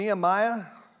Nehemiah,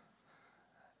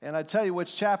 and I tell you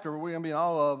which chapter. We're going to be in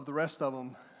all of the rest of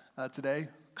them today,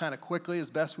 kind of quickly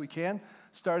as best we can,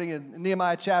 starting in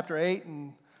Nehemiah chapter 8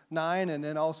 and 9, and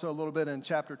then also a little bit in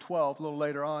chapter 12, a little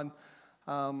later on.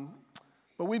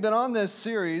 But we've been on this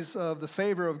series of the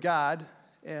favor of God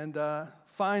and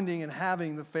finding and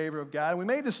having the favor of God. And we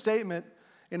made the statement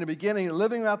in the beginning that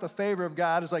living without the favor of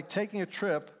God is like taking a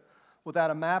trip without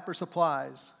a map or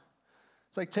supplies.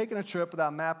 It's like taking a trip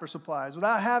without map or supplies.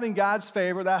 Without having God's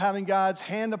favor, without having God's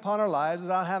hand upon our lives,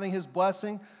 without having His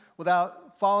blessing,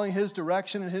 without following His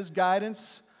direction and His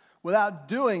guidance, without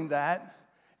doing that,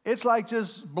 it's like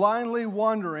just blindly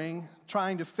wandering,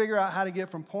 trying to figure out how to get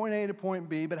from point A to point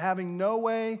B, but having no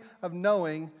way of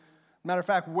knowing, matter of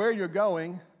fact, where you're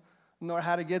going, nor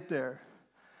how to get there.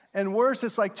 And worse,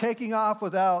 it's like taking off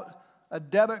without a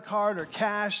debit card or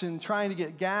cash, and trying to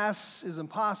get gas is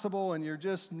impossible, and you're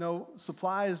just no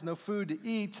supplies, no food to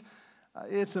eat.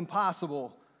 It's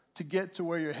impossible to get to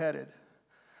where you're headed.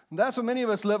 And that's what many of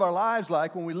us live our lives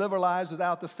like when we live our lives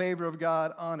without the favor of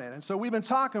God on it. And so we've been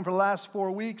talking for the last 4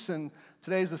 weeks, and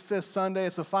today's the 5th Sunday.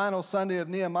 It's the final Sunday of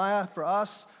Nehemiah for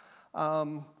us.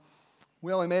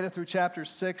 We only made it through chapter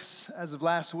 6 as of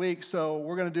last week, so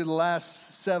we're going to do the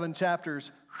last 7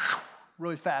 chapters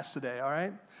really fast today, all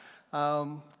right?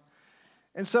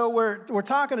 And so we're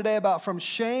talking today about from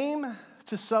shame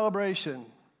to celebration.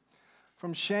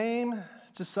 From shame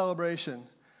to celebration.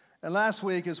 And last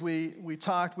week as we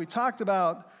talked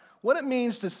about what it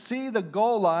means to see the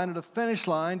goal line or the finish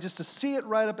line, just to see it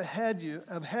right up ahead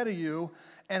of you,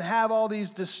 and have all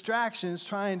these distractions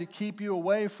trying to keep you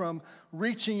away from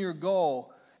reaching your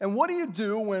goal. And what do you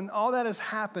do when all that is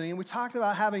happening? We talked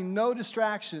about having no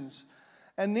distractions.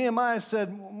 And Nehemiah said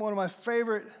one of my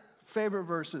favorite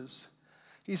verses.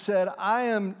 He said,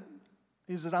 I'm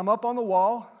up on the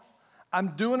wall,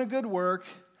 I'm doing a good work,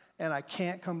 and I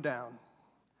can't come down.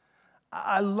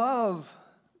 I love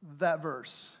that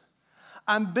verse.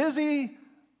 I'm busy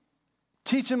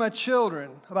teaching my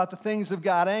children about the things of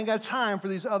God. I ain't got time for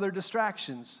these other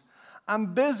distractions.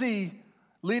 I'm busy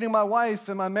leading my wife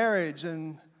in my marriage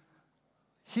and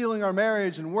healing our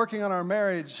marriage and working on our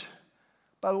marriage.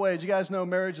 By the way, did you guys know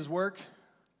marriage is work?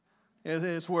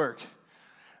 It's work.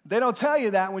 They don't tell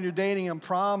you that when you're dating in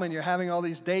prom and you're having all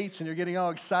these dates and you're getting all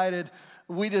excited.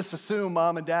 We just assume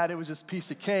mom and dad, it was just a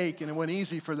piece of cake and it went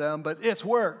easy for them, but it's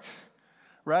work,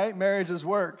 right? Marriage is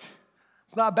work.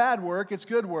 It's not bad work, it's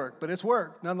good work, but it's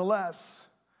work nonetheless.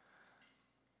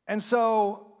 And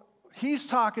so he's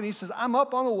talking, he says, I'm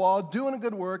up on the wall doing a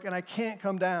good work and I can't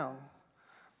come down.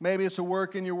 Maybe it's a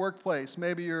work in your workplace.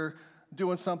 Maybe you're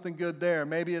doing something good there.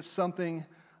 Maybe it's something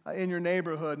in your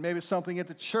neighborhood. Maybe it's something at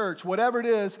the church. Whatever it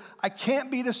is, I can't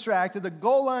be distracted. The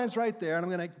goal line's right there, and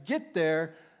I'm going to get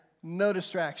there. No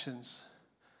distractions.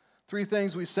 3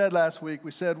 things we said last week.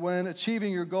 We said when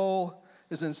achieving your goal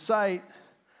is in sight,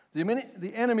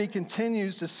 the enemy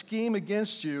continues to scheme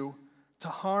against you to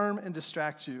harm and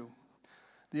distract you.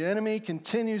 The enemy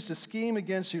continues to scheme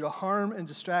against you to harm and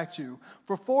distract you.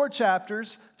 For 4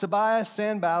 chapters, Tobiah,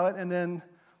 Sanballat, and then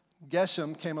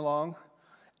Geshem came along,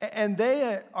 and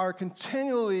they are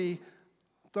continually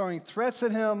throwing threats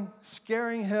at him,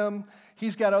 scaring him.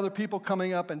 He's got other people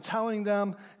coming up and telling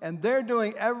them, and they're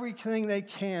doing everything they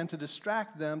can to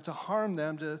distract them, to harm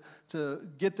them, to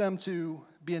get them to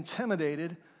be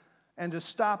intimidated, and to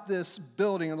stop this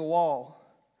building of the wall.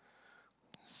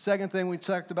 Second thing we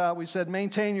talked about, we said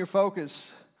maintain your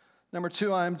focus. Number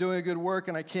 2, I'm doing a good work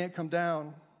and I can't come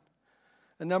down.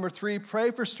 And number 3,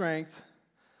 pray for strength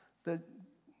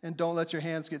and don't let your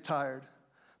hands get tired.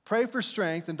 Pray for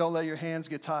strength and don't let your hands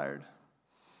get tired.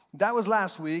 That was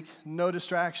last week, no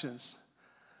distractions.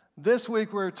 This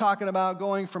week we're talking about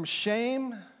going from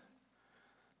shame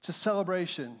to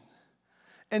celebration.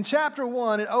 In chapter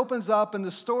 1, it opens up and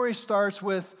the story starts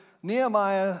with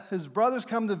Nehemiah. His brothers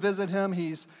come to visit him.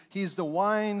 He's the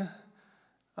wine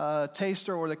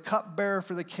taster or the cupbearer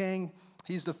for the king.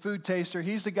 He's the food taster.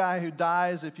 He's the guy who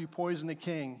dies if you poison the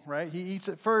king, right? He eats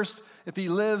it first. If he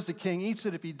lives, the king eats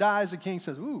it. If he dies, the king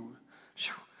says, ooh,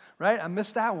 right? I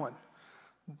missed that one.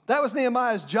 That was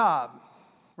Nehemiah's job,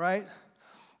 right?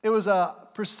 It was a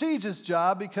prestigious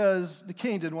job because the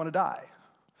king didn't want to die.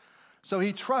 So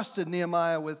he trusted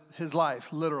Nehemiah with his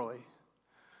life, literally.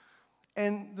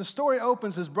 And the story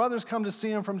opens, his brothers come to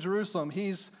see him from Jerusalem.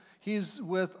 He's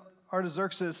with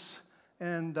Artaxerxes,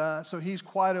 and so he's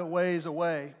quite a ways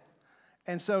away.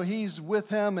 And so he's with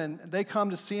him, and they come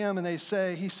to see him, and he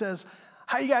says,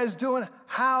 how you guys doing?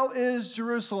 How is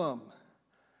Jerusalem?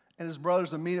 And his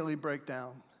brothers immediately break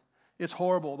down. It's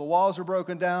horrible. The walls are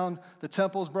broken down. The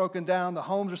temple's broken down. The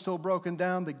homes are still broken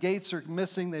down. The gates are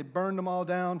missing. They burned them all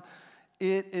down.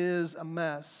 It is a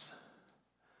mess.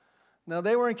 Now,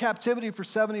 they were in captivity for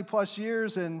 70 plus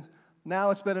years, and now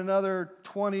it's been another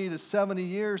 20 to 70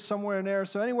 years, somewhere in there.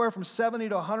 So anywhere from 70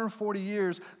 to 140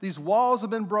 years, these walls have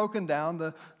been broken down.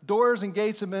 The doors and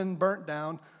gates have been burnt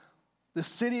down. The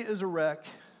city is a wreck.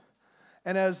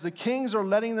 And as the kings are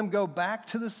letting them go back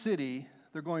to the city,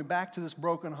 they're going back to this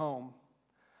broken home.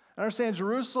 I understand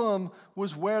Jerusalem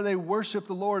was where they worshiped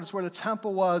the Lord. It's where the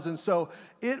temple was. And so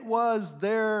it was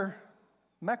their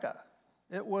Mecca.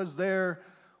 It was their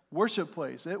worship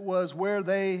place. It was where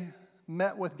they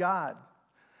met with God.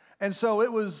 And so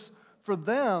it was, for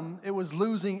them, it was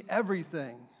losing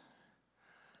everything.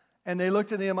 And they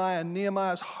looked at Nehemiah, and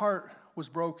Nehemiah's heart was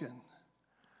broken.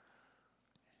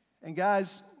 And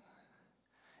guys,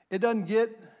 it doesn't get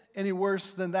any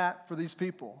worse than that for these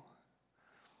people.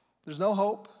 There's no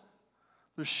hope.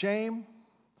 There's shame.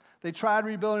 They tried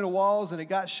rebuilding the walls and it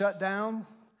got shut down.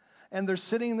 And they're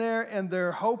sitting there and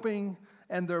they're hoping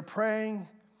and they're praying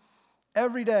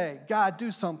every day, God, do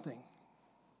something.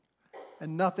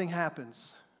 And nothing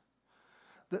happens.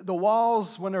 The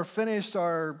walls, when they're finished,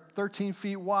 are 13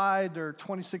 feet wide. They're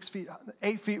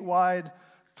 8 feet wide,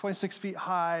 26 feet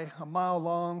high, a mile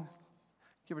long,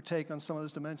 give or take on some of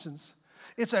those dimensions.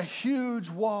 It's a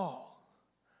huge wall,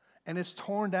 and it's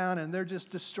torn down, and they're just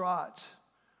distraught.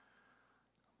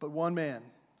 But one man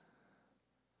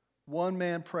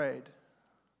prayed.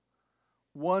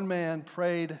 One man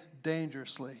prayed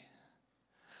dangerously.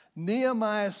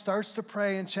 Nehemiah starts to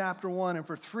pray in chapter 1, and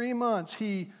for 3 months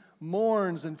he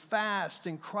mourns and fasts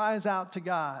and cries out to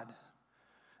God.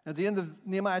 At the end of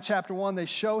Nehemiah chapter 1, they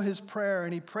show his prayer,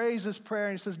 and he prays his prayer,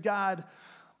 and he says, God,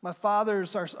 my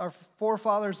fathers, our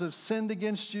forefathers have sinned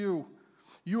against you.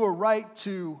 You are right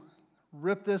to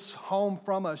rip this home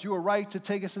from us. You are right to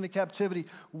take us into captivity.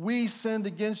 We sinned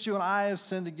against you, and I have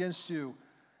sinned against you.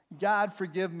 God,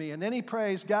 forgive me. And then he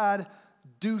prays, God,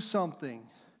 do something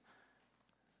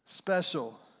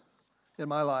special in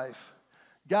my life.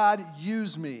 God,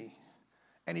 use me.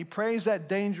 And he prays that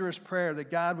dangerous prayer that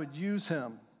God would use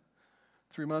him.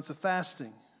 3 months of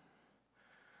fasting.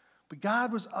 But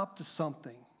God was up to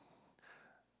something.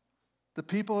 The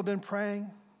people have been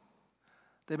praying.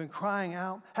 They've been crying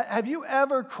out. Have you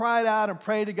ever cried out and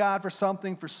prayed to God for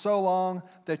something for so long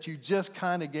that you just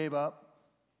kind of gave up?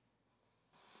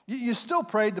 You still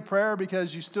prayed the prayer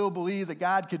because you still believe that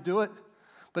God could do it,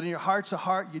 but in your heart's of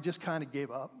heart, you just kind of gave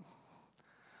up.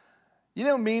 You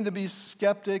don't mean to be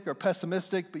skeptic or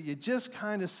pessimistic, but you just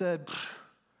kind of said,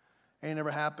 ain't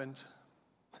never happened.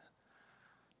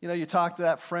 You know, you talk to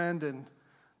that friend and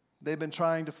they've been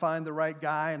trying to find the right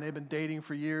guy and they've been dating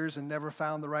for years and never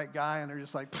found the right guy, and they're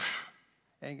just like,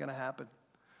 ain't gonna happen.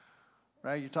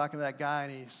 Right? You're talking to that guy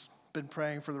and he's been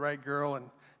praying for the right girl and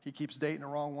he keeps dating the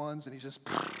wrong ones and he's just,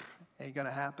 ain't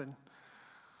gonna happen.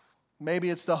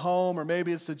 Maybe it's the home, or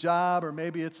maybe it's the job, or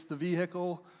maybe it's the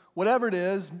vehicle. Whatever it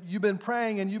is, you've been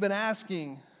praying and you've been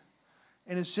asking,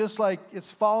 and it's just like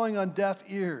it's falling on deaf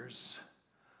ears.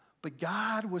 But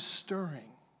God was stirring.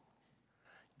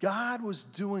 God was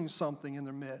doing something in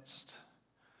their midst.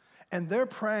 And they're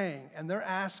praying and they're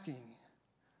asking,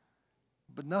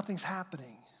 but nothing's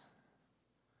happening.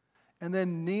 And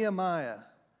then Nehemiah,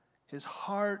 his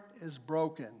heart is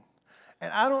broken.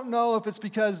 And I don't know if it's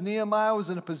because Nehemiah was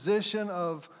in a position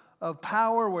of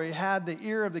power where he had the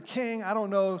ear of the king. I don't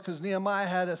know, because Nehemiah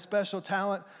had a special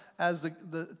talent as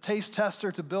the taste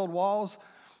tester to build walls.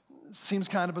 Seems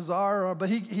kind of bizarre, but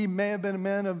he may have been a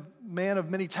man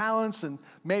of many talents, and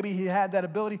maybe he had that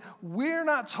ability. We're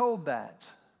not told that.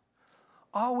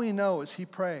 All we know is he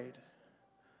prayed.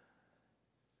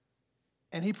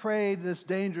 And he prayed this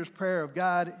dangerous prayer of,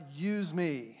 God, use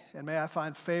me, and may I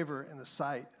find favor in the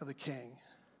sight of the king.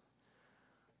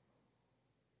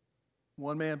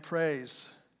 One man prays,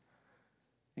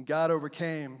 and God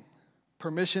overcame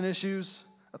permission issues,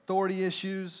 authority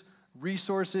issues,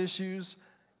 resource issues,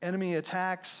 enemy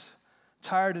attacks,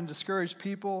 tired and discouraged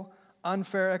people,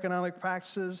 unfair economic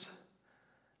practices,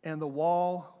 and the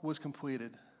wall was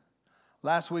completed.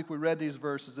 Last week we read these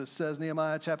verses. It says,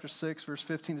 Nehemiah chapter 6, verse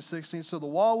 15 to 16, so the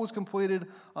wall was completed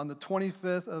on the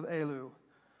 25th of Elul.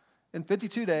 In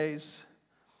 52 days,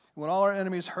 when all our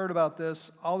enemies heard about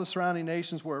this, all the surrounding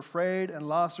nations were afraid and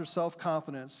lost their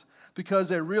self-confidence because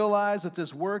they realized that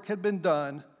this work had been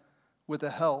done with the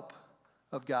help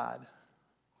of God.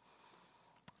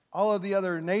 All of the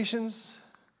other nations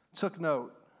took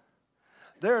note.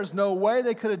 There is no way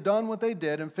they could have done what they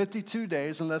did in 52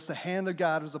 days unless the hand of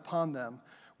God was upon them.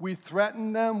 We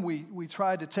threatened them. We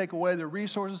tried to take away their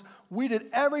resources. We did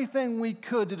everything we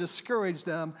could to discourage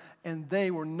them, and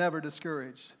they were never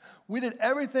discouraged. We did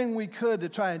everything we could to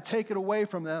try and take it away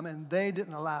from them, and they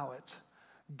didn't allow it.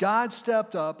 God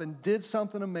stepped up and did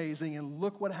something amazing, and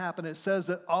look what happened. It says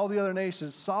that all the other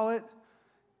nations saw it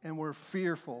and were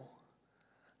fearful.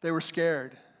 They were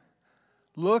scared.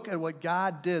 Look at what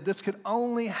God did. This could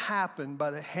only happen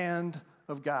by the hand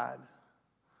of God.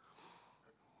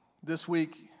 This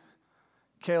week,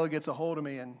 Kayla gets a hold of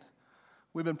me, and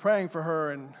we've been praying for her,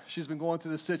 and she's been going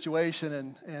through this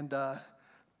situation, and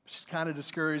she's kind of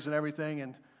discouraged and everything.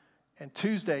 And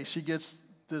Tuesday, she gets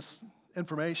this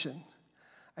information,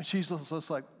 and she's just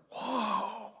like,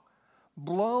 whoa,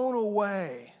 blown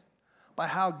away by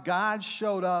how God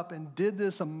showed up and did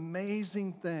this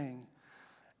amazing thing.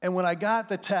 And when I got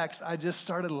the text, I just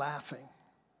started laughing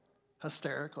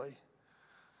hysterically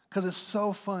because it's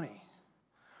so funny.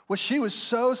 What she was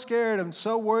so scared and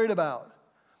so worried about,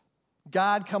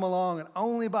 God come along and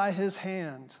only by his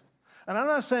hand. And I'm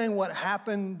not saying what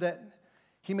happened that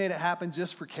he made it happen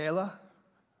just for Kayla.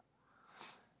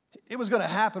 It was going to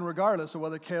happen regardless of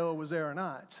whether Kayla was there or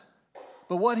not.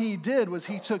 But what he did was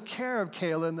he took care of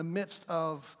Kayla in the midst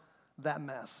of that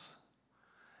mess.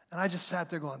 And I just sat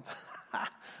there going,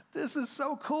 this is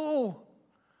so cool.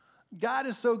 God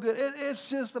is so good. It's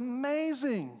just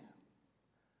amazing.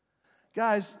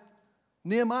 Guys,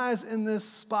 Nehemiah's in this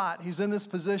spot. He's in this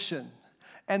position.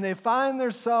 And they find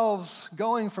themselves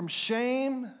going from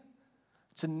shame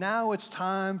to now it's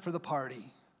time for the party.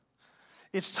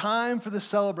 It's time for the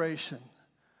celebration.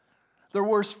 Their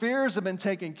worst fears have been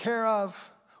taken care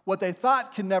of. What they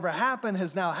thought could never happen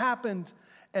has now happened.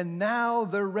 And now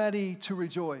they're ready to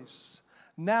rejoice.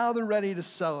 Now they're ready to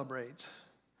celebrate.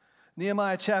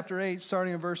 Nehemiah chapter 8,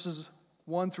 starting in verses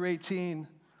 1 through 18.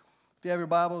 If you have your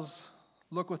Bibles,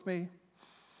 look with me.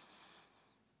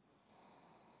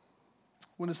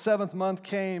 When the 7th month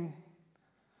came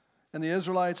and the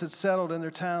Israelites had settled in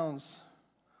their towns,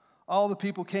 all the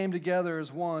people came together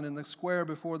as one in the square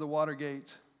before the water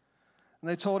gate. And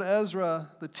they told Ezra,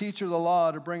 the teacher of the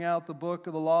law, to bring out the book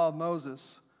of the law of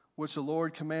Moses, which the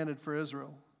Lord commanded for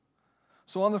Israel.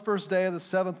 So on the first day of the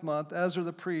 7th month, Ezra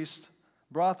the priest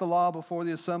brought the law before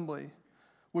the assembly,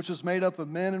 which was made up of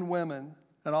men and women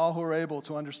and all who were able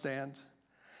to understand.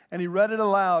 And he read it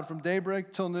aloud from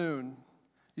daybreak till noon.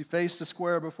 He faced the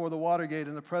square before the water gate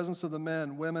in the presence of the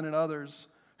men, women, and others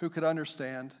who could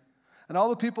understand. And all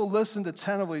the people listened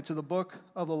attentively to the book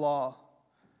of the law.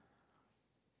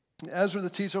 Ezra, the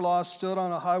teacher of law, stood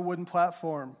on a high wooden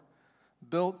platform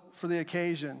built for the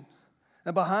occasion.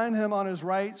 And behind him on his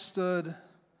right stood,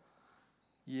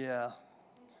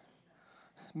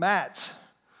 Matt.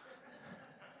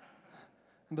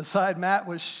 And beside Matt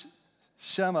was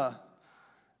Shema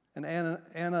and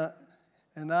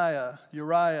Ananiah,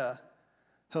 Uriah,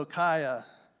 Hilkiah,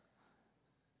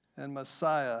 and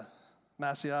Maaseiah.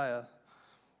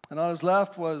 And on his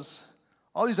left was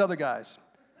all these other guys.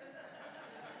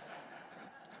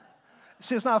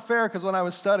 See, it's not fair because when I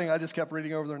was studying, I just kept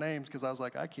reading over their names because I was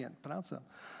like, I can't pronounce them.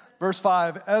 Verse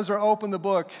 5, Ezra opened the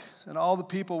book, and all the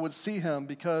people would see him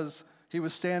because he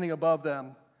was standing above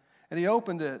them. And he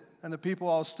opened it, and the people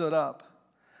all stood up.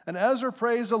 And Ezra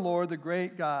praised the Lord, the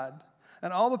great God.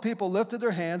 And all the people lifted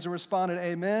their hands and responded,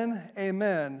 Amen,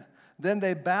 amen. Then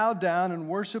they bowed down and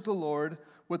worshiped the Lord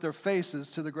with their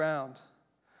faces to the ground.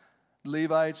 The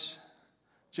Levites,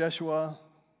 Jeshua,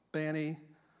 Bani,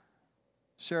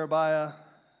 Sherebiah,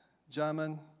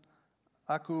 Jamin,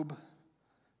 Akub,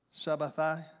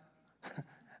 Shabbathai,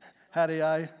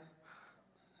 Hadiai,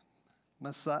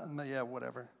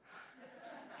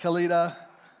 Kalida.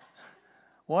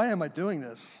 Why am I doing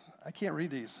this? I can't read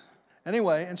these.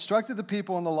 Anyway, instructed the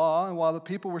people in the law, and while the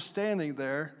people were standing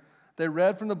there, they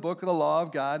read from the book of the law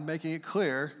of God, making it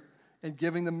clear and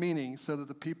giving the meaning so that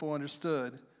the people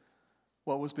understood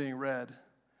what was being read.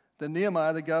 Then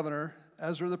Nehemiah the governor,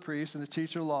 Ezra the priest, and the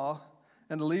teacher of law,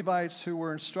 and the Levites who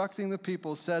were instructing the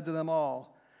people said to them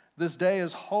all, This day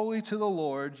is holy to the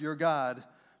Lord your God.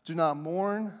 Do not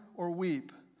mourn or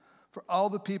weep, for all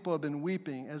the people have been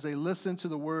weeping as they listen to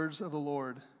the words of the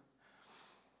Lord.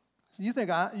 So you think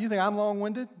I'm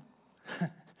long-winded? Can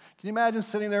you imagine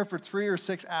sitting there for 3 or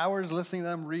 6 hours listening to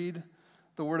them read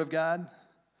the word of God?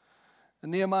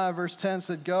 And Nehemiah verse 10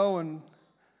 said, Go and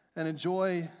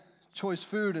enjoy choice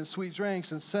food and sweet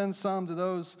drinks, and send some to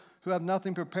those who have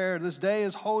nothing prepared. This day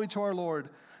is holy to our Lord.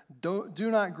 Do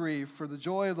not grieve, for the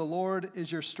joy of the Lord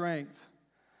is your strength.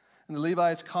 And the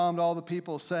Levites calmed all the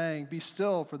people, saying, Be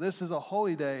still, for this is a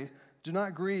holy day. Do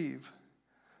not grieve.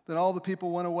 Then all the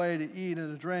people went away to eat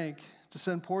and to drink, to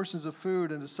send portions of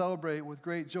food, and to celebrate with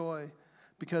great joy,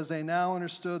 because they now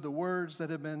understood the words that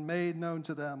had been made known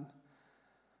to them.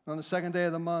 On the second day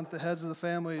of the month, the heads of the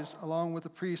families, along with the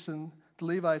priests and the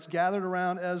Levites, gathered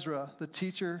around Ezra, the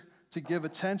teacher, to give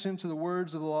attention to the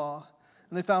words of the law.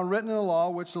 And they found written in the law,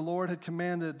 which the Lord had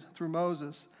commanded through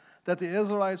Moses, that the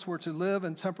Israelites were to live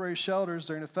in temporary shelters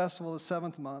during the festival of the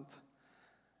seventh month,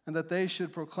 and that they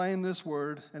should proclaim this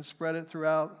word and spread it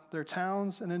throughout their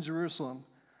towns and in Jerusalem.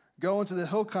 Go into the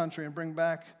hill country and bring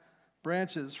back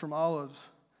branches from olives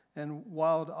and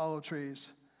wild olive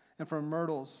trees, and from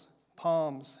myrtles,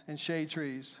 palms, and shade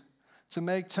trees, to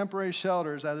make temporary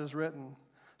shelters, as is written.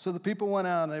 So the people went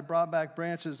out, and they brought back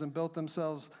branches and built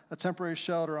themselves a temporary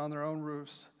shelter on their own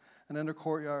roofs and in their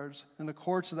courtyards, in the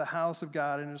courts of the house of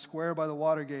God, in a square by the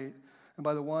water gate, and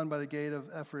by the one by the gate of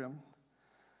Ephraim.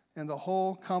 And the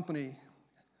whole company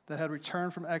that had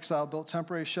returned from exile built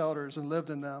temporary shelters and lived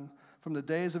in them from the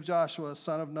days of Joshua,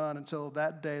 son of Nun, until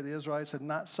that day. The Israelites had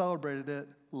not celebrated it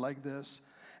like this,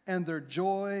 and their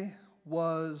joy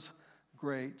was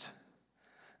great.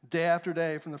 Day after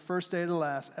day, from the first day to the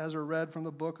last, Ezra read from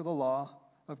the book of the law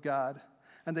of God.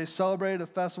 And they celebrated a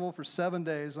festival for 7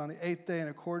 days. On the eighth day, in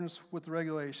accordance with the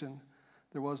regulation,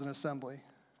 there was an assembly.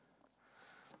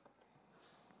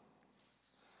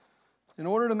 In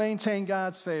order to maintain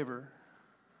God's favor,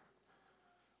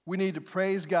 we need to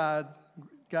praise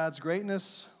God's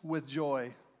greatness with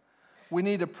joy. We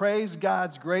need to praise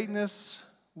God's greatness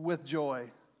with joy.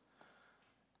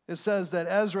 It says that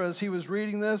Ezra, as he was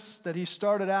reading this, that he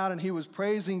started out and he was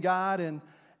praising God, and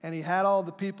he had all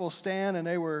the people stand, and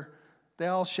they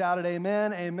all shouted,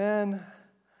 "Amen, amen."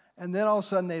 And then all of a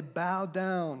sudden they bowed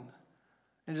down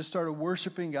and just started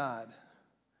worshiping God.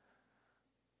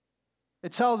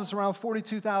 It tells us around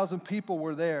 42,000 people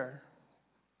were there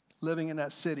living in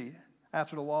that city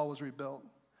after the wall was rebuilt,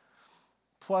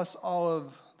 plus all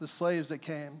of the slaves that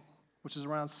came, which is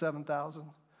around 7,000,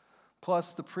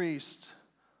 plus the priests,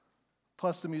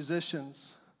 plus the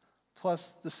musicians,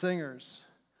 plus the singers.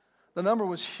 The number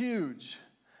was huge.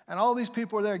 And all these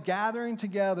people are there gathering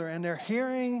together, and they're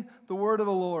hearing the word of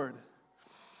the Lord.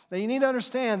 Now you need to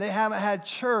understand, they haven't had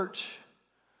church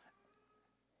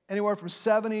anywhere from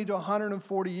 70 to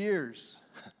 140 years.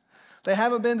 They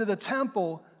haven't been to the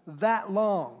temple that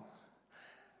long.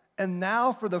 And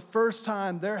now for the first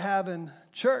time, they're having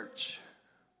church.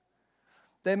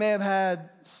 They may have had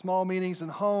small meetings in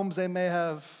homes. They may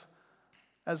have,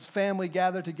 as family,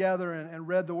 gathered together and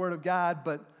read the word of God,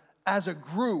 but as a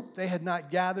group, they had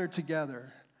not gathered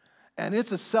together. And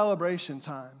it's a celebration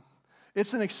time.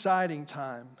 It's an exciting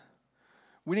time.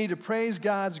 We need to praise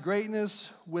God's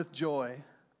greatness with joy.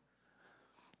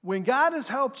 When God has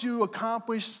helped you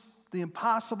accomplish the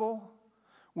impossible,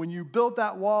 when you built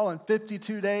that wall in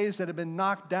 52 days that had been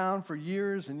knocked down for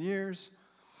years and years,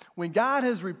 when God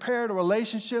has repaired a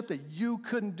relationship that you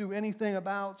couldn't do anything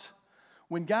about,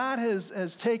 when God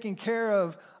has taken care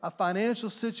of a financial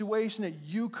situation that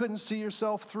you couldn't see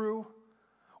yourself through,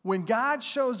 when God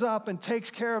shows up and takes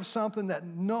care of something that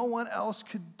no one else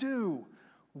could do,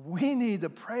 we need to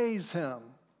praise Him.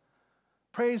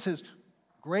 Praise His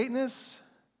greatness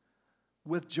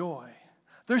with joy.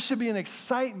 There should be an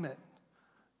excitement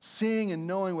seeing and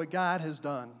knowing what God has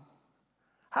done.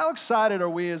 How excited are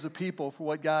we as a people for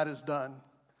what God has done?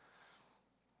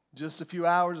 Just a few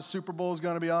hours, the Super Bowl is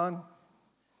going to be on.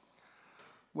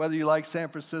 Whether you like San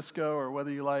Francisco or whether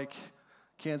you like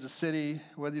Kansas City,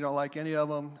 whether you don't like any of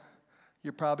them,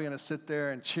 you're probably going to sit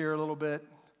there and cheer a little bit,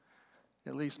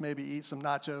 at least maybe eat some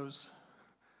nachos,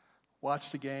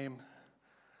 watch the game.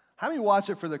 How many watch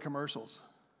it for the commercials?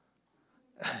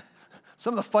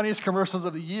 Some of the funniest commercials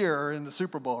of the year are in the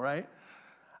Super Bowl, right?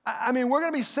 I mean, we're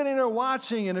going to be sitting there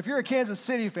watching, and if you're a Kansas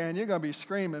City fan, you're going to be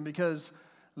screaming because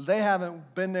they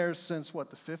haven't been there since, what,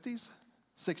 the 50s?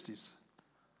 60s.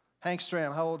 Hank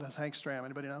Stram, how old is Hank Stram?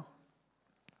 Anybody know?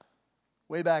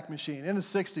 Wayback Machine, in the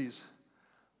 60s. It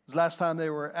was the last time they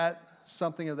were at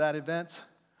something of that event.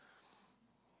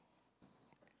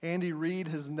 Andy Reid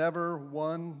has never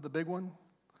won the big one.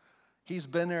 He's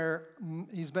been there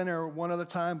one other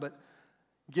time, but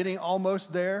getting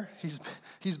almost there,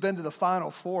 he's been to the Final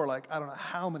Four like I don't know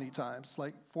how many times,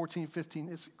 like 14, 15.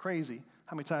 It's crazy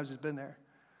how many times he's been there.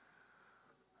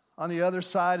 On the other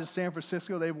side is San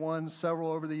Francisco. They've won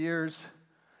several over the years.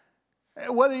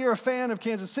 Whether you're a fan of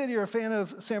Kansas City or a fan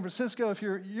of San Francisco, if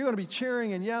you're going to be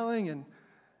cheering and yelling and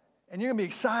you're going to be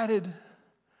excited.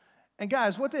 And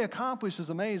guys, what they accomplish is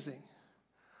amazing.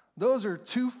 Those are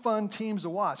two fun teams to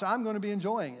watch. I'm going to be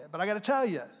enjoying it. But I got to tell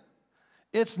you,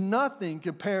 it's nothing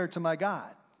compared to my God.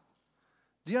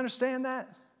 Do you understand that?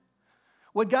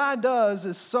 What God does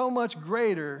is so much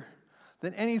greater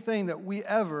than anything that we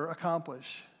ever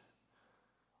accomplish.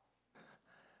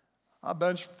 I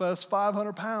bench press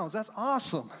 500 pounds. That's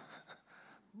awesome.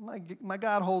 My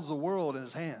God holds the world in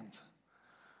his hands.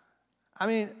 I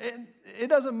mean, it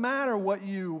doesn't matter what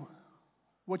your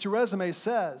resume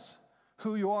says,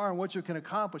 who you are and what you can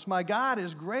accomplish. My God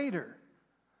is greater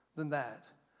than that.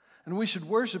 And we should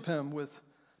worship him with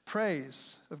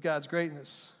praise of God's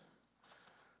greatness.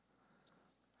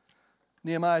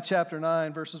 Nehemiah chapter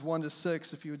 9, verses 1 to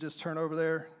 6, if you would just turn over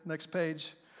there, next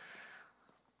page.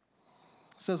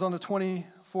 It says, on the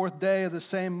 24th day of the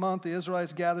same month, the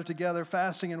Israelites gathered together,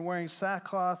 fasting and wearing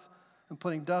sackcloth and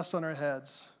putting dust on their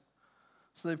heads.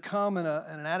 So they've come in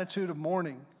an attitude of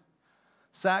mourning.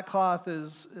 Sackcloth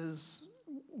is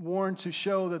worn to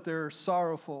show that they're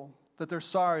sorrowful, that they're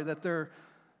sorry, that they're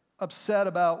upset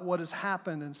about what has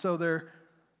happened. And so they're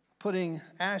putting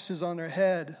ashes on their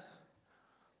head.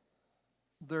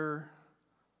 They're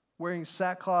wearing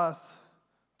sackcloth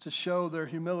to show their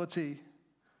humility.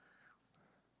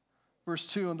 Verse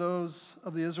 2, and those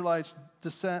of the Israelites'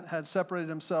 descent had separated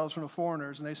themselves from the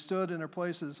foreigners, and they stood in their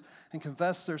places and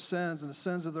confessed their sins and the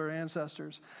sins of their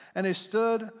ancestors. And they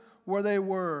stood where they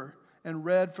were and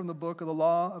read from the book of the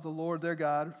law of the Lord their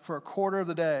God for a quarter of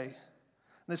the day.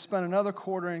 And they spent another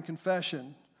quarter in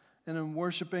confession and in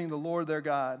worshiping the Lord their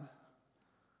God.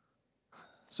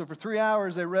 So for 3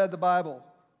 hours they read the Bible,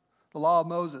 the law of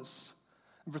Moses.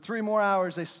 And for 3 more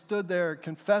hours they stood there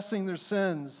confessing their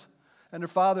sins and their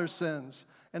father's sins,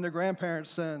 and their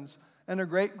grandparents' sins, and their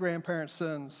great-grandparents'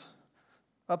 sins,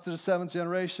 up to the 7th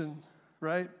generation,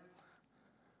 right?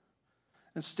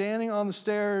 And standing on the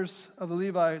stairs of the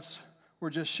Levites were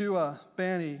Jeshua,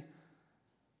 Bani,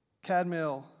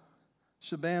 Kadmiel,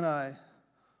 Shebani,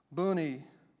 Buni,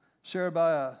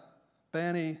 Sherebiah,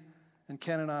 Bani, and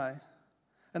Kenani.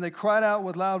 And they cried out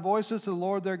with loud voices to the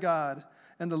Lord their God.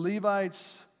 And the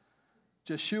Levites,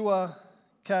 Jeshua,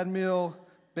 Kadmiel,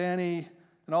 Bani,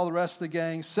 and all the rest of the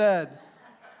gang said,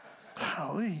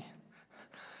 golly.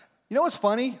 You know what's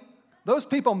funny? Those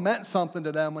people meant something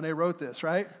to them when they wrote this,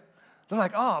 right? They're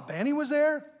like, oh, Bani was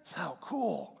there? So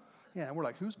cool. Yeah, and we're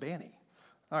like, who's Bani?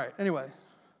 All right, anyway.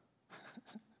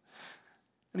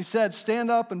 And he said, stand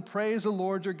up and praise the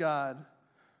Lord your God,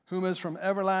 whom is from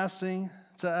everlasting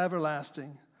to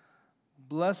everlasting.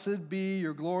 Blessed be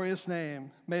your glorious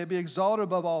name. May it be exalted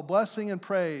above all blessing and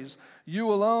praise. You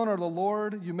alone are the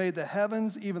Lord. You made the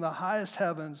heavens, even the highest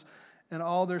heavens, and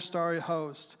all their starry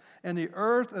host. And the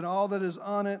earth and all that is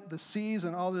on it, the seas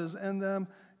and all that is in them.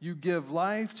 You give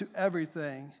life to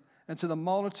everything, and to the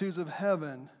multitudes of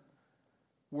heaven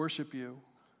worship you.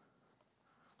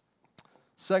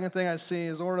 Second thing I see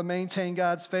is in order to maintain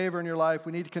God's favor in your life,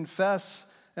 we need to confess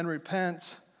and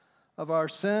repent of our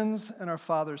sins and our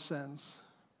Father's sins.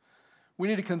 We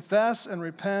need to confess and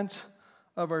repent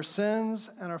of our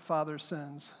sins and our Father's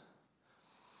sins.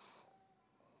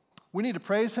 We need to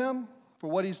praise him for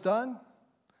what he's done,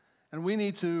 and we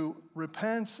need to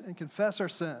repent and confess our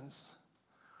sins.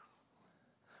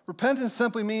 Repentance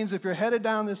simply means if you're headed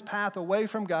down this path away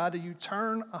from God, that you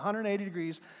turn 180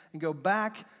 degrees and go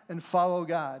back and follow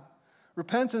God.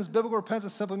 Repentance, biblical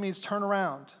repentance simply means turn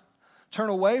around. Turn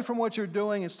away from what you're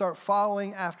doing and start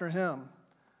following after him.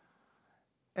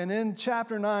 And in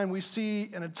chapter 9, we see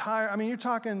you're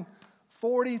talking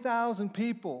 40,000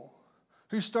 people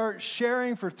who start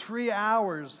sharing for 3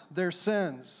 hours their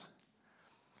sins.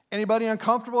 Anybody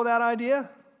uncomfortable with that idea?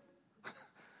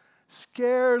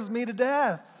 Scares me to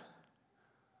death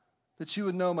that you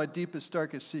would know my deepest,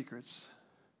 darkest secrets.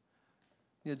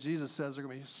 Yet Jesus says they're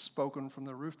going to be spoken from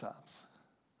the rooftops.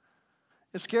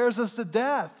 It scares us to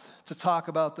death to talk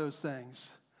about those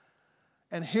things.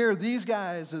 And here, these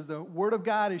guys, as the word of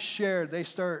God is shared, they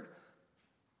start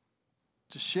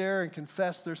to share and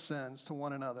confess their sins to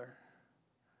one another.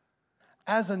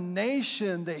 As a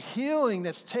nation, the healing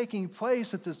that's taking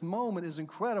place at this moment is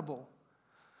incredible.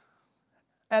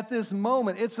 At this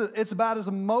moment, it's about as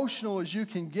emotional as you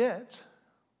can get.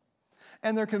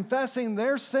 And they're confessing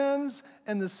their sins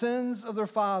and the sins of their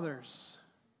fathers.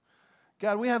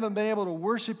 God, we haven't been able to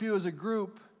worship you as a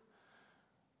group.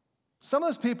 Some of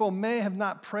those people may have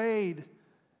not prayed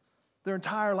their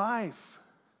entire life.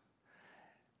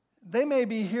 They may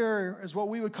be here as what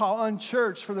we would call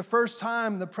unchurched for the first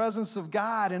time in the presence of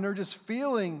God, and they're just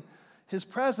feeling his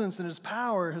presence and his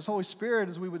power, his Holy Spirit,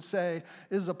 as we would say,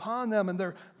 is upon them, and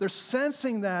they're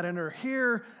sensing that, and they're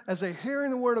here as they're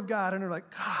hearing the word of God, and they're like,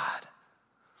 God,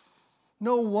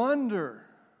 no wonder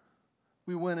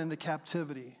we went into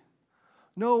captivity.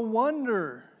 No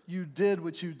wonder you did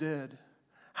what you did.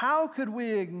 How could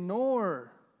we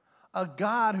ignore a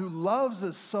God who loves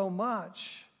us so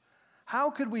much? How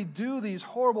could we do these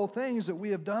horrible things that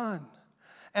we have done?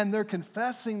 And they're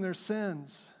confessing their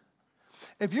sins.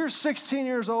 If you're 16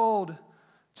 years old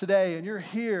today and you're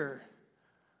here,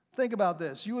 think about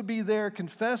this. You would be there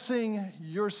confessing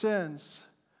your sins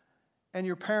and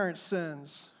your parents'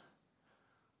 sins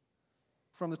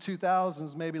from the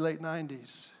 2000s, maybe late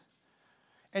 90s,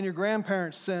 and your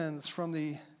grandparents' sins from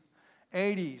the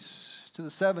 80s to the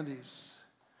 70s,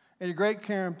 and your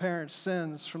great-grandparents'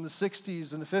 sins from the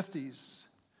 60s and the 50s,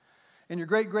 and your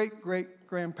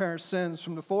great-great-great-grandparents' sins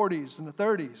from the 40s and the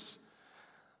 30s.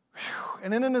 Whew.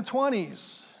 And then in the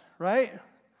 20s, right?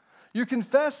 You're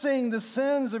confessing the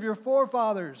sins of your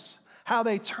forefathers, how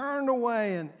they turned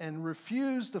away and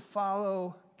refused to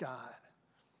follow God.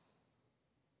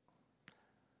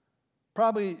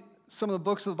 Probably some of the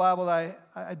books of the Bible that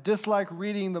I dislike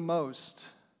reading the most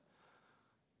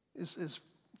is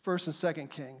 1st and 2nd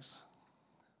Kings.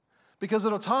 Because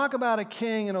it'll talk about a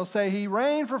king and it'll say he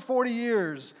reigned for 40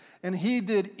 years and he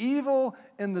did evil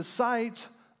in the sight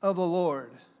of the Lord.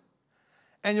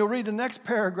 And you'll read the next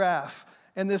paragraph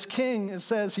and this king, it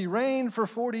says he reigned for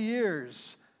 40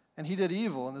 years and he did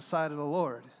evil in the sight of the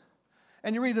Lord.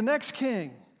 And you read the next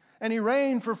king and he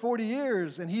reigned for 40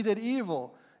 years and he did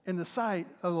evil in the sight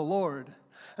of the Lord.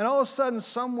 And all of a sudden,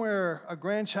 somewhere, a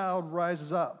grandchild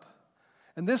rises up.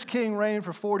 And this king reigned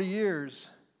for 40 years,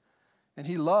 and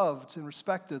he loved and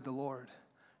respected the Lord.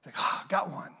 Like,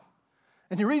 got one.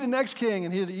 And you read the next king,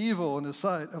 and he did evil in the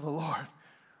sight of the Lord.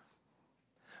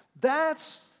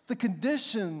 That's the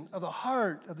condition of the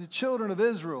heart of the children of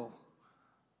Israel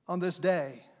on this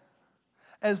day.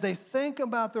 As they think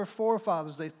about their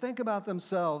forefathers, they think about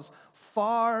themselves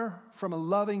far from a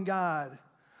loving God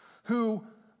who,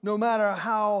 no matter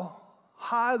how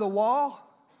high the wall,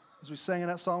 as we sang in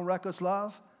that song, Reckless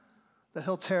Love, that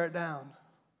he'll tear it down.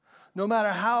 No matter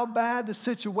how bad the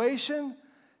situation,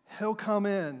 he'll come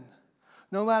in.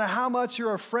 No matter how much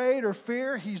you're afraid or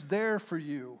fear, he's there for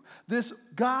you. This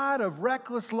God of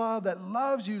reckless love that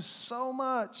loves you so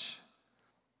much.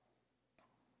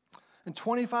 And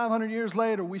 2,500 years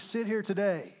later, we sit here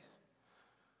today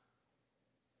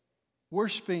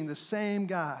worshiping the same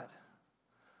God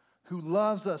who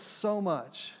loves us so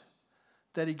much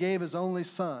that he gave his only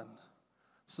son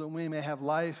so that we may have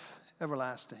life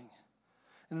everlasting.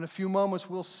 And in a few moments,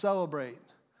 we'll celebrate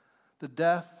the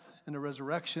death and the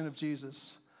resurrection of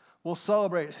Jesus. We'll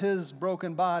celebrate his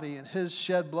broken body and his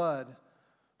shed blood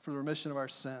for the remission of our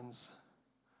sins.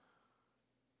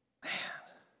 Man,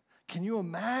 can you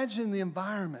imagine the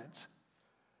environment?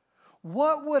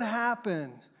 What would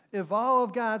happen if all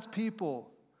of God's people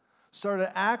started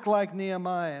to act like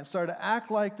Nehemiah and started to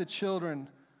act like the children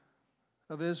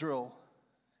of Israel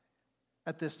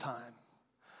at this time,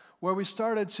 where we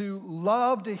started to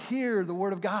love to hear the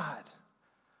word of God?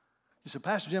 You said,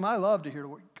 Pastor Jim, I love to hear the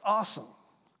word. Awesome.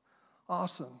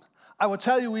 Awesome. I will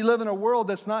tell you, we live in a world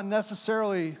that's not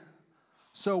necessarily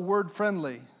so word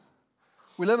friendly.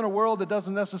 We live in a world that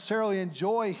doesn't necessarily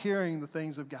enjoy hearing the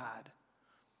things of God.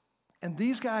 And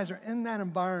these guys are in that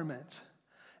environment,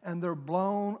 and they're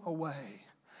blown away,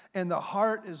 and the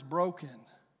heart is broken.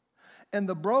 And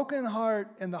the broken heart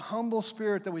and the humble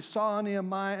spirit that we saw in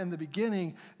Nehemiah in the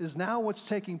beginning is now what's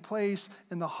taking place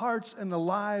in the hearts and the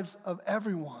lives of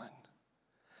everyone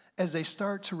as they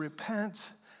start to repent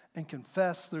and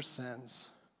confess their sins.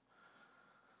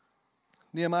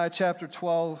 Nehemiah chapter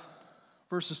 12,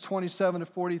 verses 27 to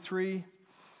 43,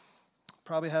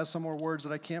 probably has some more words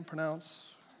that I can't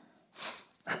pronounce.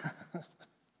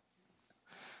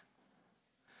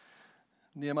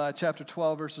 Nehemiah chapter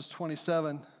 12, verses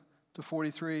 27 to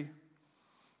 43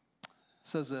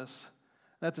 says this: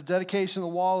 at the dedication of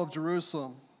the wall of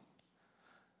Jerusalem.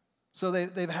 So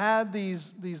they've had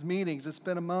these meetings. It's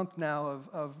been a month now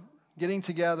of getting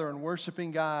together and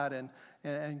worshiping God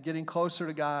and getting closer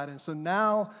to God. And so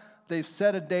now they've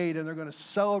set a date and they're going to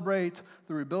celebrate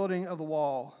the rebuilding of the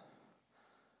wall.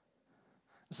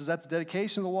 This is at the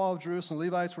dedication of the wall of Jerusalem.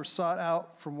 Levites were sought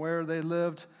out from where they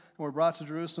lived and were brought to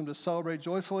Jerusalem to celebrate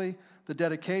joyfully the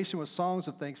dedication with songs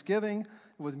of thanksgiving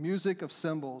and with music of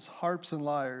cymbals, harps, and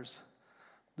lyres.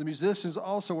 The musicians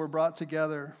also were brought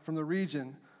together from the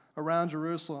region around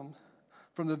Jerusalem,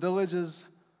 from the villages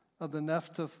of the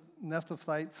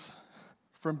Nephthalites,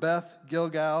 from Beth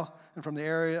Gilgal, and from the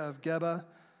area of Geba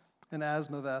and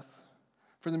Asmaveth.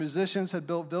 For the musicians had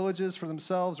built villages for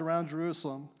themselves around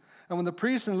Jerusalem. And when the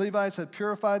priests and Levites had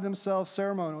purified themselves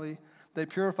ceremonially, they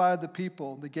purified the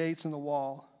people, the gates, and the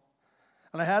wall.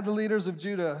 And I had the leaders of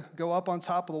Judah go up on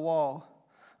top of the wall.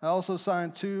 I also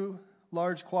assigned 2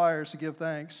 large choirs to give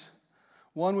thanks.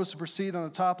 One was to proceed on the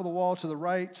top of the wall to the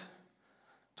right,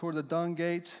 toward the dung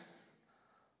gate,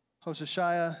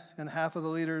 Hoshea and half of the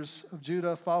leaders of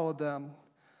Judah followed them,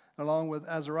 along with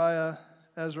Azariah,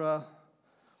 Ezra,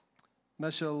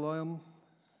 Meshullam,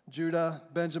 Judah,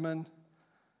 Benjamin,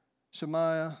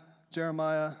 Shemaiah,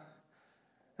 Jeremiah,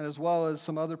 and as well as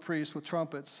some other priests with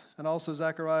trumpets, and also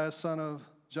Zechariah, son of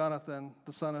Jonathan,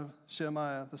 the son of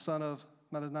Shemaiah, the son of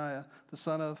Mattaniah, the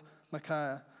son of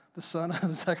Micaiah, the son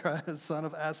of Zechariah, the son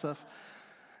of Asaph,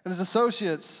 and his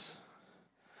associates.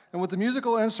 And with the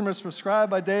musical instruments prescribed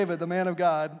by David, the man of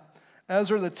God,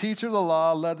 Ezra, the teacher of the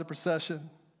law, led the procession.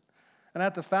 And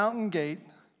at the fountain gate,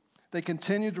 they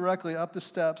continued directly up the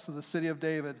steps of the city of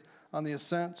David on the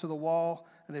ascent to the wall,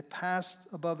 and they passed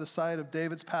above the site of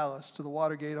David's palace to the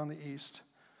water gate on the east.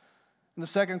 And the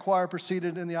second choir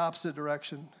proceeded in the opposite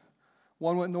direction.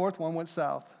 One went north, one went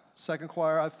south. Second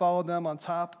choir, I followed them on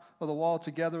top of the wall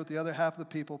together with the other half of the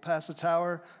people, past the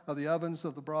tower of the ovens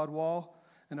of the broad wall,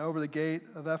 and over the gate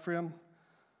of Ephraim,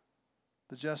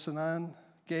 the Jessamine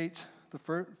gate,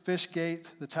 the fish gate,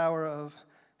 the tower of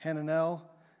Hananel,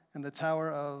 and the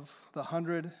tower of the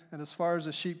 100, and as far as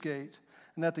the sheep gate.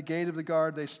 And at the gate of the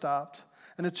guard they stopped.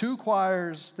 And the two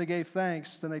choirs, they gave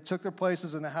thanks. Then they took their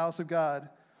places in the house of God.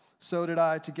 So did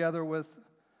I, together with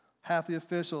half the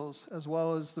officials, as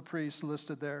well as the priests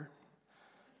listed there.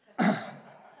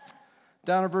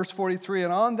 Down in verse 43,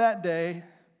 and on that day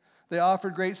they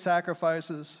offered great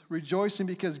sacrifices, rejoicing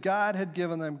because God had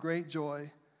given them great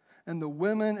joy. And the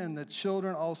women and the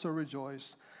children also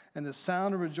rejoiced. And the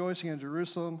sound of rejoicing in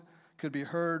Jerusalem could be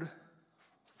heard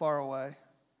far away.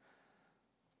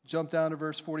 Jump down to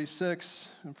verse 46.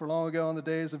 And for long ago in the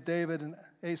days of David and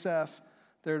Asaph,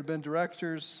 there had been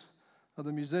directors of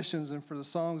the musicians and for the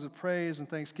songs of praise and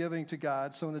thanksgiving to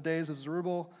God. So in the days of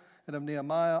Zerubbabel and of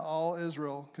Nehemiah, all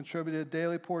Israel contributed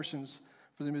daily portions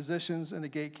for the musicians and the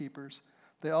gatekeepers.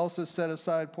 They also set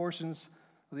aside portions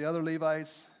of the other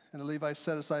Levites, and the Levites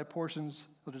set aside portions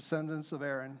of the descendants of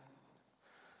Aaron.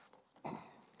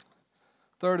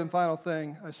 Third and final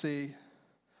thing I see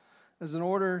is in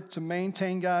order to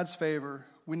maintain God's favor,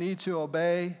 we need to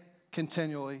obey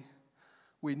continually.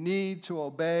 We need to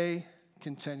obey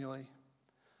continually.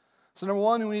 So number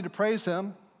one, we need to praise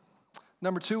him.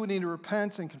 Number two, we need to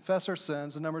repent and confess our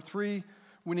sins. And number three,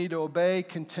 we need to obey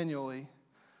continually.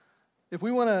 If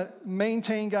we want to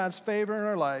maintain God's favor in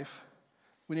our life,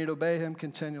 we need to obey him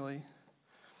continually.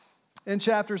 In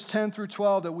chapters 10 through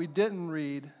 12 that we didn't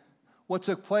read, what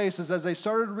took place is as they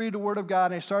started to read the Word of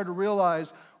God and they started to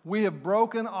realize we have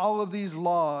broken all of these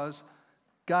laws,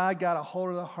 God got a hold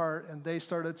of their heart and they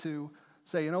started to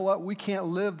say, you know what, we can't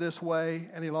live this way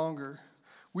any longer.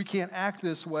 We can't act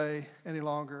this way any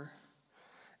longer.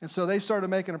 And so they started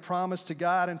making a promise to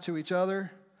God and to each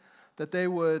other that they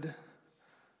would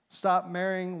stop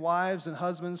marrying wives and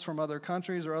husbands from other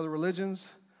countries or other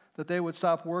religions, that they would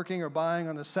stop working or buying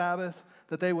on the Sabbath,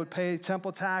 that they would pay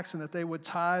temple tax and that they would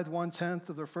tithe 1/10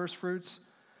 of their first fruits,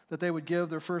 that they would give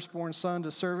their firstborn son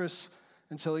to service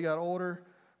until he got older.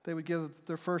 They would give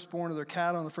their firstborn of their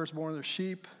cattle and the firstborn of their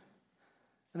sheep.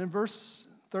 And in verse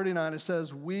 39 it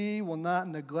says, we will not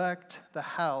neglect the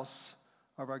house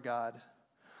of our God.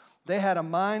 They had a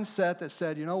mindset that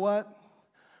said, you know what?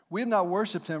 We have not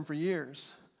worshiped him for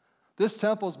years. This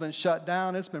temple's been shut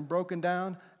down, it's been broken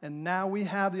down, and now we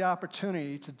have the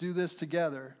opportunity to do this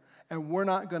together. And we're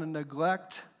not going to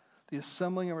neglect the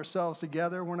assembling of ourselves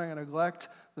together. We're not going to neglect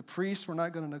the priests. We're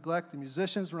not going to neglect the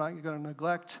musicians. We're not going to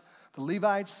neglect the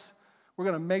Levites. We're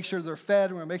going to make sure they're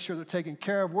fed. We're going to make sure they're taken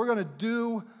care of. We're going to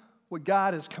do what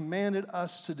God has commanded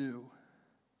us to do.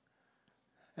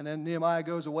 And then Nehemiah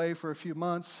goes away for a few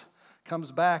months, comes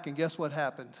back, and guess what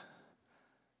happened?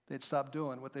 They'd stopped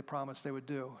doing what they promised they would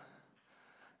do.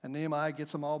 And Nehemiah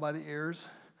gets them all by the ears.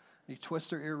 He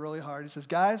twists their ear really hard. He says,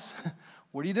 guys,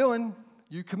 what are you doing?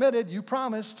 You committed. You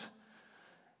promised.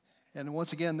 And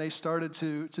once again, they started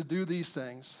to do these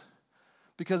things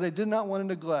because they did not want to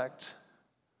neglect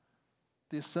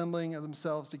the assembling of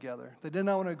themselves together. They did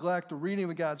not want to neglect the reading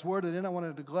of God's word. They did not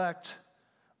want to neglect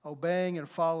obeying and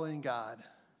following God.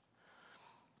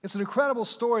 It's an incredible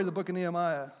story, the book of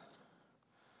Nehemiah,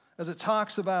 as it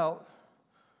talks about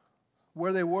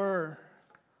where they were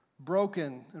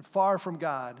broken and far from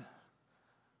God,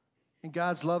 in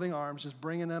God's loving arms, just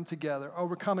bringing them together,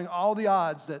 overcoming all the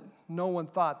odds that no one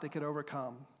thought they could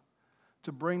overcome,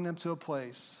 to bring them to a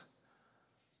place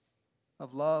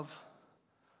of love,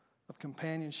 of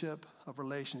companionship, of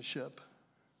relationship.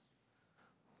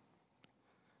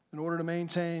 In order to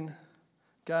maintain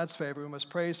God's favor, we must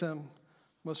praise him,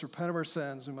 we must repent of our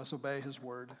sins, we must obey his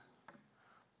word.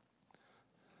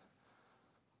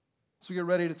 So we get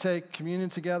ready to take communion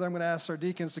together. I'm going to ask our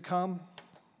deacons to come.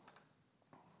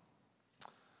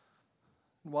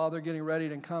 And while they're getting ready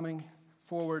and coming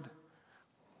forward,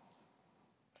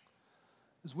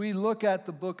 as we look at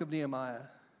the book of Nehemiah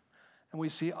and we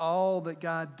see all that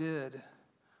God did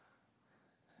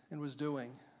and was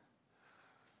doing,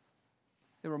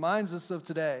 it reminds us of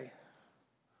today,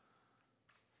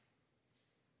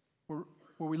 where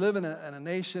we live in a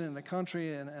nation, in a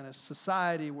country, and a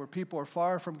society where people are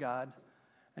far from God,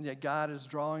 and yet God is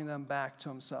drawing them back to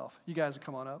himself. You guys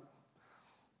come on up.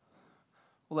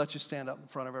 We'll let you stand up in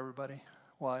front of everybody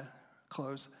while I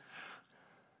close.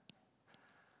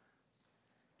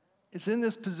 It's in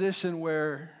this position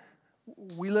where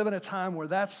we live in a time where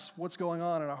that's what's going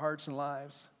on in our hearts and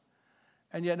lives.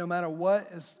 And yet no matter what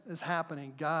is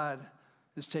happening, God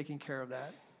is taking care of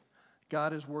that.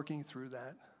 God is working through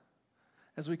that.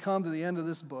 As we come to the end of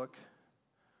this book,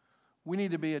 we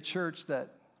need to be a church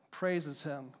that praises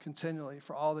him continually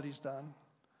for all that he's done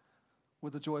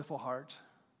with a joyful heart.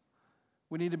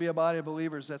 We need to be a body of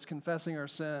believers that's confessing our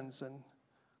sins. And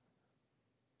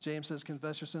James says,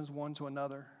 confess your sins one to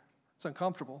another. It's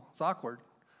uncomfortable. It's awkward.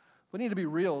 We need to be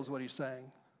real is what he's saying.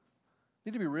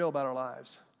 We need to be real about our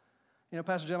lives. You know,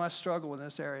 Pastor Jim, I struggle in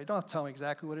this area. You don't have to tell me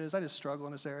exactly what it is. I just struggle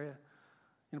in this area.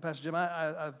 You know, Pastor Jim,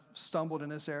 I've stumbled in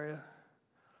this area.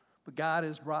 But God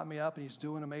has brought me up, and he's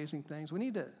doing amazing things. We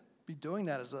need to be doing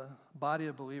that as a body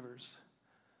of believers.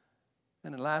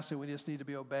 And then lastly, we just need to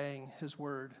be obeying his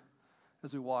word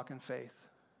as we walk in faith.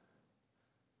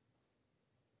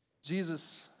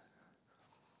 Jesus,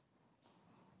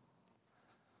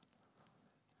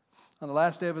 on the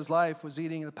last day of his life, was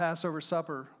eating the Passover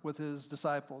supper with his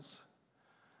disciples.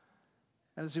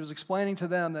 And as he was explaining to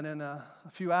them that in a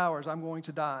few hours I'm going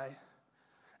to die,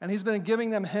 and he's been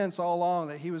giving them hints all along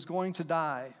that he was going to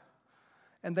die.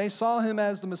 And they saw him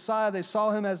as the Messiah. They saw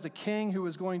him as the king who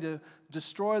was going to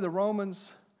destroy the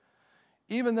Romans.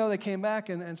 Even though they came back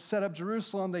and set up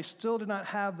Jerusalem, they still did not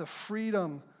have the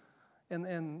freedom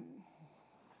and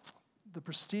the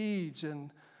prestige and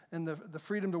the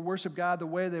freedom to worship God the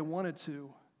way they wanted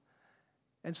to.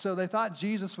 And so they thought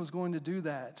Jesus was going to do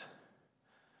that.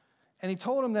 And he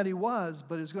told them that he was,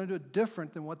 but he was going to do it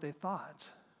different than what they thought.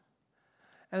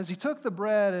 And as he took the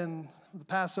bread and the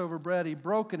Passover bread, he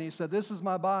broke it and he said, this is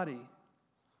my body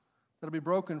that'll be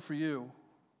broken for you.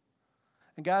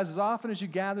 And guys, as often as you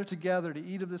gather together to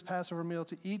eat of this Passover meal,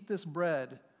 to eat this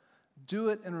bread, do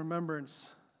it in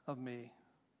remembrance of me.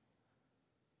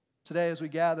 Today, as we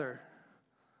gather,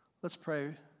 let's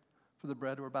pray for the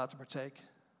bread we're about to partake.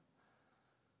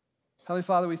 Heavenly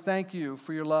Father, we thank you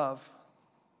for your love,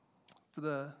 for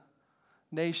the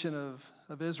nation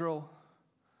of Israel,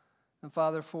 and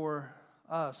Father, for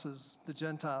us as the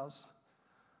Gentiles.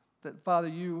 That, Father,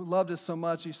 you loved us so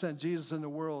much, you sent Jesus in the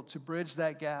world to bridge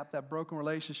that gap, that broken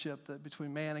relationship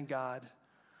between man and God.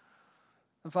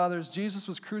 And Father, as Jesus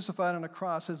was crucified on the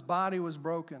cross, his body was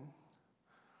broken.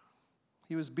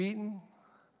 He was beaten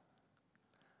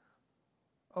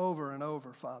over and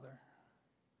over, Father.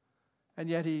 And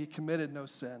yet he committed no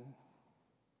sin.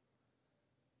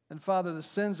 And Father, the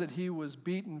sins that he was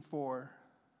beaten for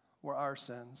were our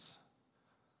sins.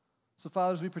 So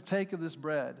Father, as we partake of this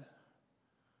bread,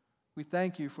 we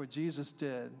thank you for what Jesus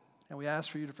did, and we ask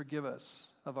for you to forgive us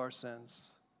of our sins.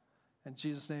 In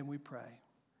Jesus' name we pray.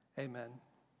 Amen.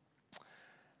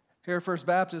 Here at First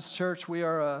Baptist Church, we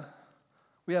have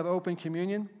open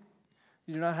communion.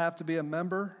 You do not have to be a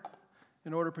member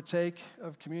in order to partake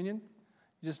of communion.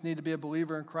 You just need to be a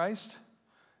believer in Christ,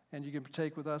 and you can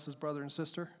partake with us as brother and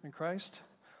sister in Christ.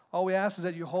 All we ask is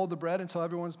that you hold the bread until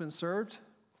everyone's been served.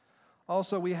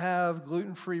 Also, we have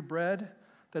gluten-free bread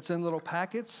that's in little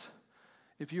packets.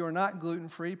 If you are not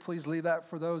gluten-free, please leave that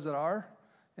for those that are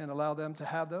and allow them to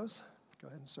have those. Go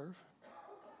ahead and serve.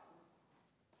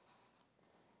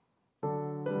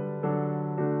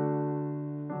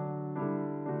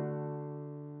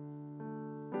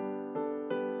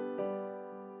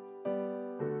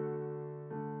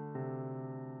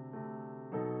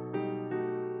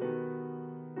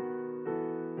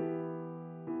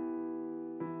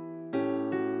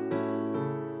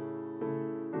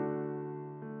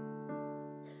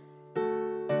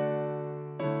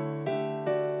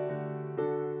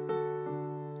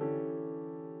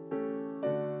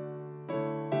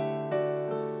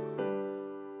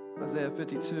 Isaiah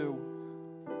 52.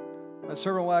 My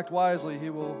servant will act wisely. He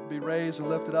will be raised and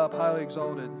lifted up, highly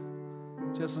exalted.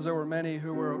 Just as there were many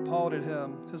who were appalled at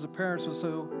him, his appearance was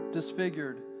so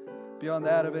disfigured beyond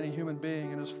that of any human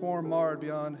being, and his form marred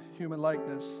beyond human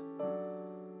likeness.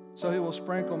 So he will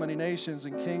sprinkle many nations,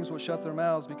 and kings will shut their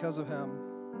mouths because of him.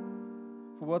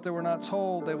 For what they were not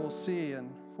told, they will see,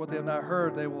 and what they have not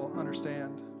heard, they will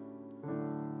understand.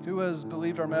 Who has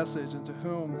believed our message, and to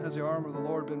whom has the arm of the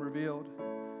Lord been revealed?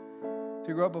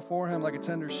 He grew up before him like a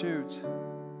tender shoot,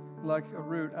 like a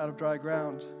root out of dry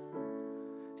ground.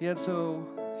 He had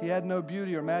no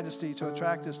beauty or majesty to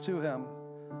attract us to him,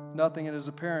 nothing in his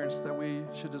appearance that we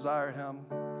should desire him.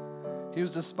 He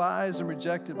was despised and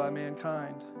rejected by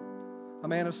mankind, a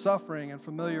man of suffering and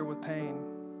familiar with pain,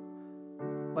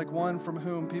 like one from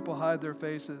whom people hide their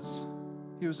faces.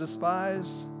 He was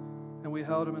despised, and we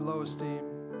held him in low esteem.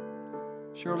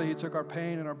 Surely he took our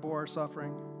pain and bore our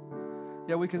suffering.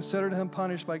 Yet we considered him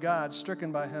punished by God,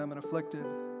 stricken by him, and afflicted.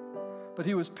 But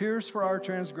he was pierced for our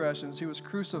transgressions. He was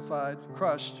crucified,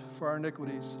 crushed for our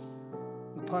iniquities.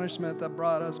 The punishment that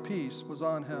brought us peace was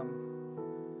on him,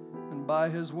 and by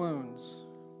his wounds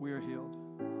we are healed.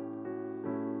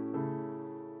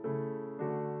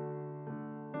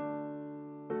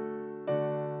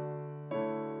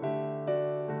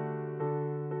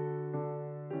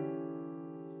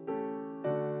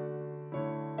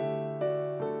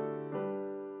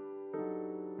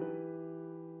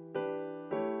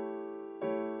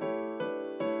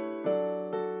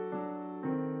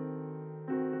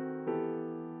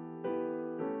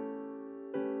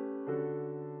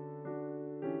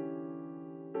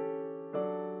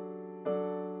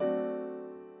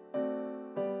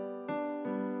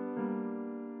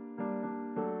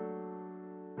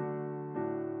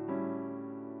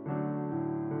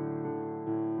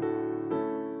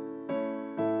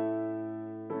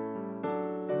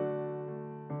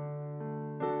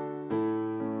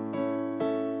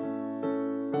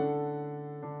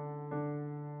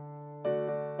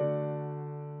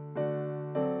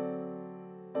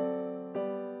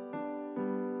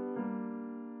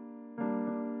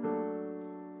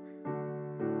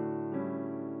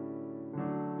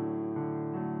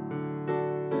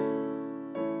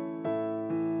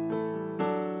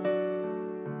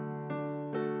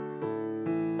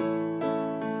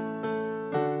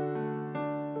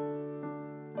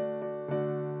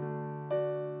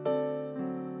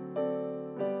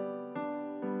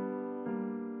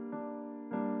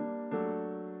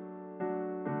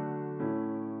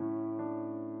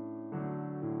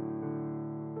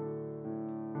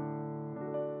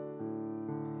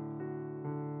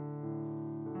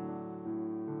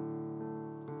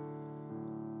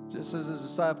 Just as his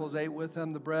disciples ate with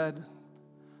him the bread,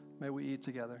 may we eat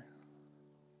together.